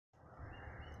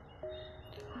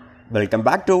Welcome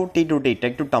back to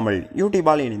TECH2TAMIL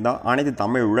யூடியூபால் இணைந்த அனைத்து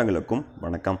தமிழ் உள்ளங்களுக்கும்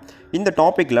வணக்கம். இந்த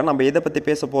டாப்பிக்கில் நம்ம எதை பற்றி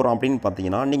பேச போகிறோம் அப்படின்னு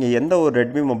பார்த்தீங்கன்னா, நீங்கள் எந்த ஒரு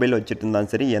ரெட்மி மொபைல் வச்சுட்டு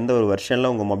இருந்தாலும் சரி, எந்த ஒரு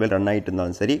வெர்ஷனில் உங்கள் மொபைல் ரன் ஆகிட்டு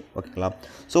இருந்தாலும் சரி, ஓகேங்களா.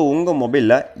 ஸோ உங்கள்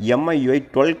மொபைலில்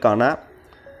MIUI12க்கான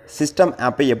சிஸ்டம்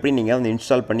ஆப்பை எப்படி நீங்கள் வந்து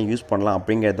இன்ஸ்டால் பண்ணி யூஸ் பண்ணலாம்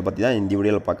அப்படிங்கிறத பற்றி தான் இந்த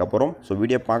வீடியோவில் பார்க்க போகிறோம். ஸோ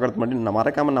வீடியோ பார்க்குறதுக்கு மட்டும் நான்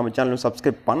மறக்காமல் நம்ம சேனல்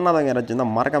சப்ஸ்கிரைப் பண்ணாதவங்க யாராச்சும்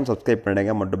இருந்தால் மறக்காமல் சப்ஸ்கிரைப்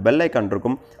பண்ணிடுங்க. மற்றும் பெல் ஐக்கான்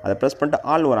இருக்கும், அதை ப்ரெஸ் பண்ணிட்டு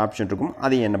ஆல் ஒரு ஆப்ஷன் இருக்கும்,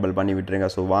 அதையும் எனேபிள் பண்ணி விட்டுருங்க.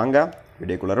 ஸோ வாங்க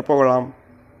வீடியோக்குள்ளே போகலாம்.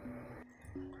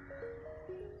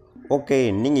 ஓகே,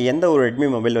 நீங்கள் எந்த ஒரு ரெட்மி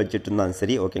மொபைல் வச்சுட்டு இருந்தாலும்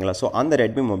சரி, ஓகேங்களா. ஸோ அந்த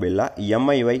ரெட்மி மொபைலில்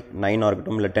MIUI9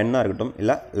 இருக்கட்டும், இல்லை 10 இருக்கட்டும்,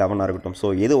 இல்லை 11 இருக்கட்டும்,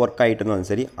 ஸோ எது ஒர்க் ஆகிட்டு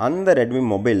இருந்தாலும் சரி, அந்த ரெட்மி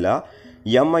மொபைலில்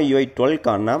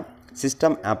MIUI12க்கான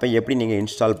சிஸ்டம் ஆப்பை எப்படி நீங்கள்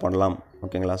இன்ஸ்டால் பண்ணலாம்,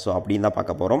 ஓகேங்களா. ஸோ அப்படின்னு தான்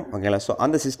பார்க்க போகிறோம், ஓகேங்களா. ஸோ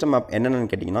அந்த சிஸ்டம் ஆப் என்னென்னு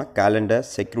கேட்டிங்கன்னா, கேலண்டர்,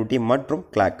 செக்யூரிட்டி மற்றும்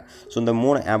கிளாக். ஸோ இந்த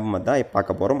 3 ஆப் தான்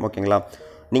பார்க்க போகிறோம், ஓகேங்களா.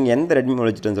 நீங்கள் எந்த ரெட்மி மொபைல்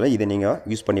வச்சுட்டு சொல்லி இதை நீங்கள்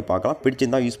யூஸ் பண்ணி பார்க்கலாம்.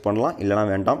 பிடிச்சிருந்தால் யூஸ் பண்ணலாம், இல்லைனா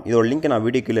வேண்டாம். இதோட லிங்க் நான்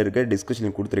வீடியோ கீழே இருக்க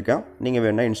டிஸ்கிரிப்ஷனில் கொடுத்துருக்கேன், நீங்கள்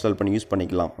வேணால் இன்ஸ்டால் பண்ணி யூஸ்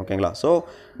பண்ணிக்கலாம், ஓகேங்களா. ஸோ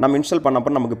நம்ம இன்ஸ்டால்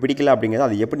பண்ணப்போ நமக்கு பிடிக்கல அப்படிங்கிறது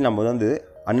அது எப்படி நம்ம வந்து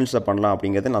அன்இன்ஸ்டால் பண்ணலாம்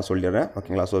அப்படிங்கிறத நான் சொல்லிடுறேன்,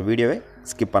 ஓகேங்களா. ஸோ வீடியோவை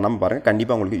ஸ்கிப் பண்ணாமல் பாருங்கள்,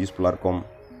 கண்டிப்பாக உங்களுக்கு யூஸ்ஃபுல்லாக இருக்கும்.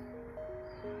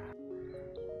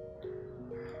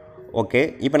 ஓகே,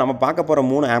 இப்போ நம்ம பார்க்க போகிற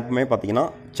 3 ஆப்புமே பார்த்தீங்கன்னா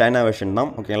சைனா வெர்ஷன்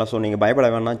தான், ஓகேங்களா. ஸோ நீங்கள் பயப்பட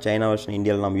வேணாம், சைனா வெர்ஷன்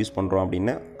இந்தியாவில் நம்ம யூஸ் பண்ணுறோம்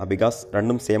அப்படின்னு, பிகாஸ்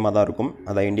ரெண்டும் சேமாக தான் இருக்கும்.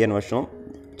 அதாவது இந்தியன் வெர்ஷனும்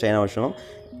சைனா வெர்ஷனும்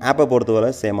ஆப்பை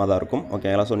பொறுத்தவரை சேமாக தான் இருக்கும்,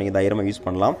 ஓகேங்களா. ஸோ நீங்கள் தைரியமாக யூஸ்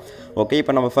பண்ணலாம். ஓகே,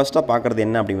 இப்போ நம்ம ஃபஸ்ட்டாக பார்க்குறது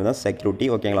என்ன அப்படிங்கிறது செக்யூரிட்டி,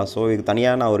 ஓகேங்களா. ஸோ இது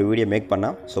தனியாக நான் ஒரு வீடியோ மேக்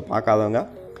பண்ணேன். ஸோ பார்க்காதவங்க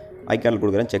ஐக்கானில்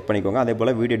கொடுக்குறேன், செக் பண்ணிக்கோங்க. அதே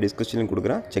போல் வீடியோ டிஸ்கிரிப்ஷனில்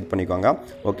கொடுக்குறேன், செக் பண்ணிக்கோங்க.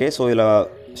 ஓகே, ஸோ இதில்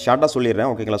ஷார்ட்டாக சொல்லிடுறேன்,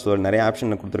 ஓகேங்களா. ஸோ நிறைய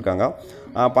ஆப்ஷன் கொடுத்துருக்காங்க.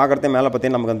 பார்க்குறதே மேலே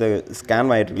பார்த்தீங்கன்னா நமக்கு அந்த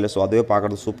ஸ்கேன் ஆகிட்டு இருக்குல்ல, ஸோ அதுவே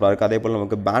பார்க்குறது சூப்பராக இருக்குது. அதே போல்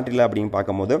நமக்கு பேட்டரியில் அப்படின்னு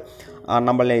பார்க்கும்போது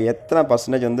நம்மள எத்தனை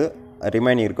பர்சன்டேஜ் வந்து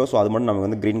ரிமைனிங் இருக்கோ, ஸோ அது மட்டும் நமக்கு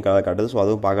வந்து க்ரீன் கலர் காட்டுது. ஸோ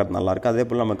அதுவும் பார்க்குறது நல்லாயிருக்கு. அதே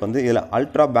போல் நமக்கு வந்து இதில்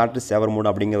அல்ட்ரா பேட்டரி சேவர்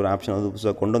மோட் அப்படிங்கிற ஒரு ஆப்ஷன் வந்து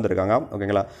புதுசாக கொண்டு வந்திருக்காங்க,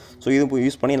 ஓகேங்களா. ஸோ இது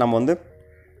யூஸ் பண்ணி நம்ம வந்து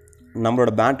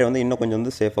நம்மளோட பேட்டரி வந்து இன்னும் கொஞ்சம்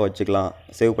வந்து சேஃபாக வச்சுக்கலாம்,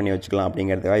 சேவ் பண்ணி வச்சுக்கலாம்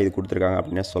அப்படிங்கிறதுக்காக இது கொடுத்துருக்காங்க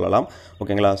அப்படின்னு சொல்லலாம்,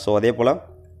 ஓகேங்களா. ஸோ அதே போல்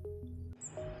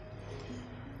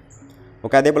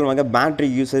நமக்கு பேட்டரி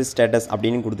யூசேஜ் ஸ்டேட்டஸ்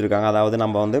அப்படின்னு கொடுத்துருக்காங்க. அதாவது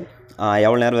நம்ம வந்து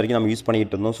எவ்வளோ நேரம் வரைக்கும் நம்ம யூஸ்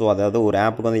பண்ணிகிட்டு இருந்தோம், ஸோ அதாவது ஒரு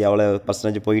ஆப்புக்கு வந்து எவ்வளோ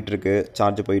பர்சன்டேஜ் போயிட்டுருக்கு,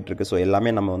 சார்ஜ் போயிட்டுருக்கு, ஸோ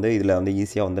எல்லாமே நம்ம வந்து இதில் வந்து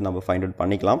ஈஸியாக வந்து நம்ம ஃபைண்ட் அவுட்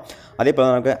பண்ணிக்கலாம். அதே போல்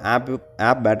நமக்கு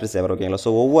ஆப் பேட்டரி சேவர், ஓகேங்களா.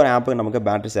 ஸோ ஒவ்வொரு ஆப்புக்கு நமக்கு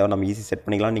பேட்டரி சேவர் நம்ம ஈஸி செட்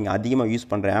பண்ணிக்கலாம். நீங்கள் அதிகமாக யூஸ்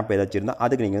பண்ணுற ஆப் ஏதாச்சும் இருந்தால்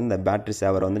அதுக்கு நீங்கள் வந்து இந்த பேட்டரி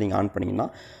சேவரை வந்து நீங்கள் ஆன் பண்ணிங்கன்னா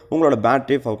உங்களோட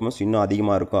பேட்டரி பர்ஃபார்மன்ஸ் இன்னும்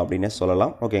அதிகமாக இருக்கும் அப்படின்னே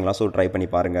சொல்லலாம், ஓகேங்களா. ஸோ ட்ரை பண்ணி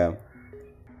பாருங்கள்.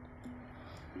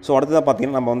 ஸோ அடுத்ததாக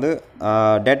பார்த்தீங்கன்னா நம்ம வந்து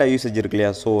டேட்டா யூசேஜ் இருக்கு இல்லையா.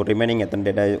 ஸோ ரிமைனிங் எத்தனை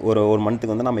டேட்டா ஒரு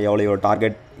மந்த்துக்கு வந்து நம்ம எவ்வளோ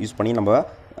டார்கெட் யூஸ் பண்ணி நம்ம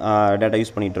டேட்டா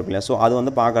யூஸ் பண்ணிகிட்டு இருக்கோம் இல்லையா. ஸோ அது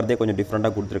வந்து பார்க்குறதே கொஞ்சம்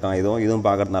டிஃப்ரெண்ட்டாக கொடுத்துருக்காங்க. இதுவும்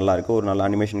பார்க்குறது நல்லாயிருக்கு, ஒரு நல்ல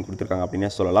அனிமேஷன் கொடுத்துருக்காங்க அப்படின்னே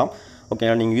சொல்லலாம்,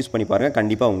 ஓகேங்களா. நீங்கள் யூஸ் பண்ணி பாருங்கள்,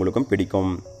 கண்டிப்பாக உங்களுக்கும்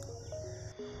பிடிக்கும்.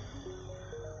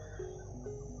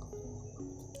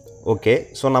 ஓகே,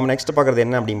 ஸோ நம்ம நெக்ஸ்ட் பார்க்குறது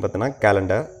என்ன அப்படின்னு பார்த்தீங்கன்னா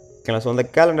கேலண்டர், ஓகேங்களா. ஸோ அந்த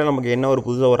கேலண்டர் நமக்கு என்ன ஒரு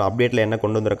புதுசாக ஒரு அப்டேட்டில் என்ன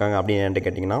கொண்டு வந்திருக்காங்க அப்படின்னு என்கிட்ட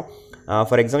கேட்டிங்கன்னா,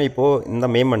 ஃபார் எக்ஸாம்பிள் இப்போது இந்த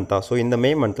மே மந்த் தான். ஸோ இந்த மே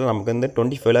மந்தில் நமக்கு வந்து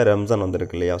 25ல் ரம்ஜான்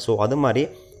வந்துருக்கு இல்லையா. ஸோ அது மாதிரி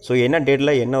ஸோ என்ன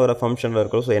டேட்டில் என்ன ஒரு ஃபங்க்ஷனில்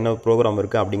இருக்கோ, ஸோ என்ன ப்ரோக்ராம்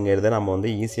இருக்குது அப்படிங்கிறத நம்ம வந்து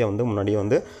ஈஸியாக வந்து முன்னாடியே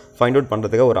வந்து ஃபைண்ட் அவுட்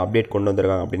பண்ணுறதுக்கு ஒரு அப்டேட் கொண்டு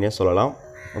வந்திருக்காங்க அப்படின்னே சொல்லலாம்,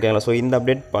 ஓகேங்களா. ஸோ இந்த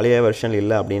அப்டேட் பழைய வெர்ஷன்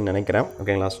இல்லை அப்படின்னு நினைக்கிறேன்,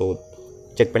 ஓகேங்களா. ஸோ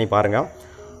செக் பண்ணி பாருங்கள்.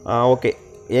 ஓகே,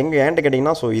 என்கிட்ட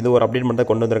கேட்டிங்கன்னா ஸோ இது ஒரு அப்டேட் மட்டும்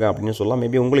தான் கொண்டு வந்திருக்கேன் அப்படின்னு சொல்லலாம்.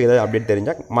 மேபி உங்களுக்கு ஏதாவது அப்டேட்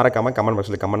தெரிஞ்சால் மறக்காமல் கமெண்ட்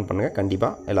பாக்ஸில் கமெண்ட் பண்ணுங்கள்,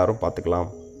 கண்டிப்பாக எல்லோரும் பார்த்துக்கலாம்.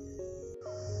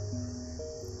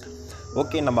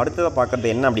 ஓகே, நம்ம அடுத்ததாக பார்க்குறது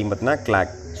என்ன அப்படின்னு பார்த்தீங்கன்னா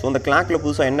கிளாக். ஸோ அந்த கிளாக்கில்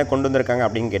புதுசாக என்ன கொண்டு வந்திருக்காங்க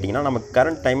அப்படின்னு கேட்டிங்கன்னா, நம்ம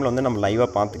கரண்ட் டைமில் வந்து நம்ம லைவாக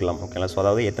பார்த்துக்கலாம், ஓகேங்களா. ஸோ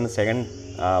அதாவது எத்தனை செகண்ட்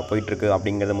போயிட்டுருக்கு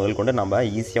அப்படிங்கிறத முதல் கொண்டு நம்ம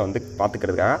ஈஸியாக வந்து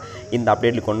பார்த்துக்கிறதுக்காக இந்த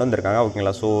அப்டேட்டில் கொண்டு வந்திருக்காங்க,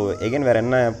 ஓகேங்களா. ஸோ எகைன் வேறு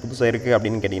என்ன புதுசாக இருக்குது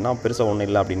அப்படின்னு கேட்டிங்கன்னா பெருசாக ஒன்றும்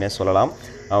இல்லை அப்படின்னே சொல்லலாம்,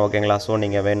 ஓகேங்களா. ஸோ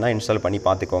நீங்கள் வேணால் இன்ஸ்டால் பண்ணி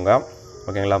பார்த்துக்கோங்க,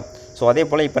 ஓகேங்களா. ஸோ அதே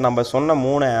போல் இப்போ நம்ம சொன்ன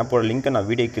 3 ஆப்போட லிங்க்கை நான்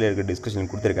வீடியோ கீழே இருக்க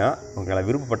டிஸ்கிரிப்ஷன் கொடுத்துருக்கேன், ஓகேங்களா.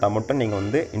 விருப்பப்பட்டால் மட்டும் நீங்கள்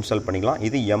வந்து இன்ஸ்டால் பண்ணிக்கலாம்.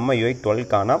 இது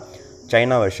MIUI12க்கான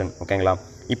சைனா வெர்ஷன், ஓகேங்களா.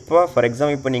 இப்போ ஃபார்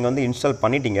எக்ஸாம்பிள் இப்போ நீங்கள் வந்து இன்ஸ்டால்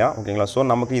பண்ணிட்டீங்க, ஓகேங்களா. ஸோ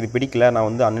நமக்கு இது பிடிக்கல, நான்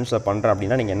வந்து அன்இன்ஸ்டால் பண்ணுறேன்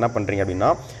அப்படின்னா நீங்கள் என்ன பண்ணுறீங்க அப்படின்னா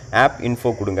ஆப் இன்ஃபோ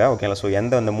கொடுங்க, ஓகேங்களா. ஸோ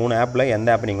அந்த 3 ஆப்பில்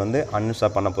எந்த ஆப் நீங்கள் வந்து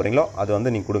அன்இன்ஸ்டால் பண்ண போகிறீங்களோ அது வந்து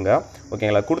நீங்கள் கொடுங்க,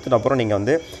 ஓகேங்களா. கொடுத்துட்ட அப்புறம் நீங்கள்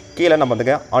வந்து கீழே நம்ம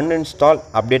வந்து அன்இன்ஸ்டால்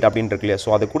அப்டேட் அப்படின்னு இருக்கு இல்லையா.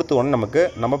 ஸோ அது கொடுத்த உடனே நமக்கு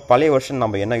நம்ம பழைய வெர்ஷன்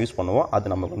நம்ம என்ன யூஸ் பண்ணுவோம்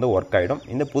அது நமக்கு வந்து ஒர்க் ஆகிடும்.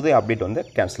 இந்த புது அப்டேட் வந்து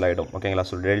கேன்சல் ஆகிடும், ஓகேங்களா.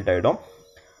 ஸோ டெலிட் ஆகிடும்.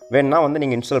 வேணுன்னா வந்து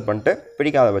நீங்கள் இன்ஸ்டால் பண்ணிட்டு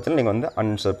பிடிக்காத பட்சத்தில் நீங்கள் வந்து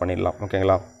அன்இன்ஸ்டால் பண்ணிடலாம்,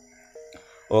 ஓகேங்களா.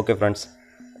 ஓகே ஃப்ரெண்ட்ஸ்,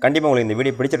 கண்டிப்பாக உங்களுக்கு இந்த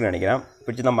வீடியோ பிடிச்சிருக்குன்னு நினைக்கிறேன்.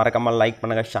 பிடிச்சிருந்தால் மறக்காமல் லைக்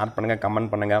பண்ணுங்கள், ஷேர் பண்ணுங்கள்,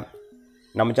 கமெண்ட் பண்ணுங்கள்.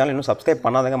 நம்ம சேனல் இன்னும் சப்ஸ்கிரைப்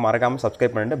பண்ணாதவங்க மறக்காமல்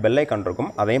சப்ஸ்கிரைப் பண்ணிவிட்டு பெல் ஐக்கான்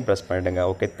இருக்கும், அதையும் ப்ரெஸ் பண்ணிவிடுங்க.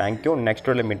 Okay, thank you. நெக்ஸ்ட்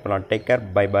வீடியோவில் மீட் பண்ணலாம். Take care,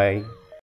 by by.